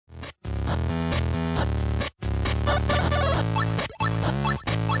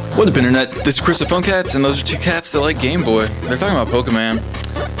What up, internet? This is Chris of Phone Cats, and those are two cats that like Game Boy. They're talking about Pokemon.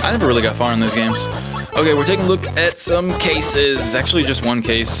 I never really got far in those games. Okay, we're taking a look at some cases. Actually, just one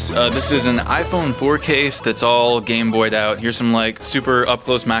case. This is an iPhone 4 case that's all Game Boy'd out. Here's some like super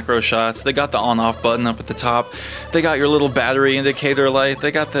up-close macro shots. They got the on-off button up at the top. They got your little battery indicator light.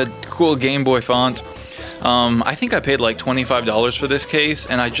 They got the cool Game Boy font. I think I paid like $25 for this case,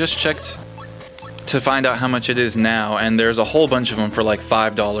 and I just checked to find out how much it is now, and there's a whole bunch of them for like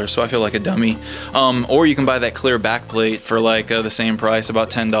 $5, so I feel like a dummy. Or you can buy that clear backplate for like the same price, about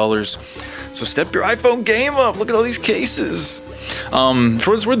 $10. So step your iPhone game up. Look at all these cases. For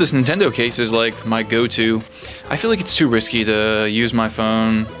what it's worth, this Nintendo case is like my go-to. I feel like it's too risky to use my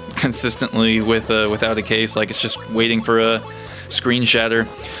phone consistently without a case. Like, it's just waiting for a screen shatter.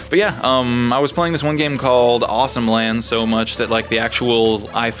 But yeah, I was playing this one game called Awesome Land so much that like the actual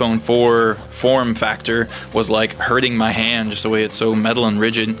iPhone 4 form factor was like hurting my hand, just the way it's so metal and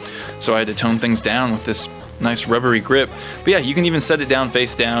rigid. So I had to tone things down with this nice rubbery grip. But yeah, you can even set it down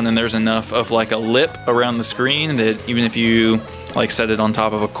face down, and there's enough of like a lip around the screen that even if you like set it on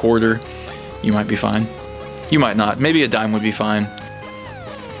top of a quarter, you might be fine. You might not. Maybe a dime would be fine,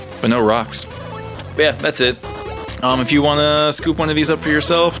 but no rocks. But yeah, that's it. If you want to scoop one of these up for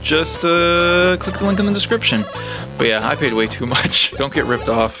yourself, just click the link in the description. But yeah, I paid way too much. Don't get ripped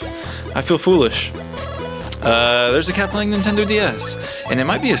off. I feel foolish. There's a cat playing Nintendo DS, and it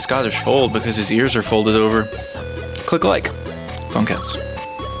might be a Scottish fold because his ears are folded over. Click like. Phone Cats.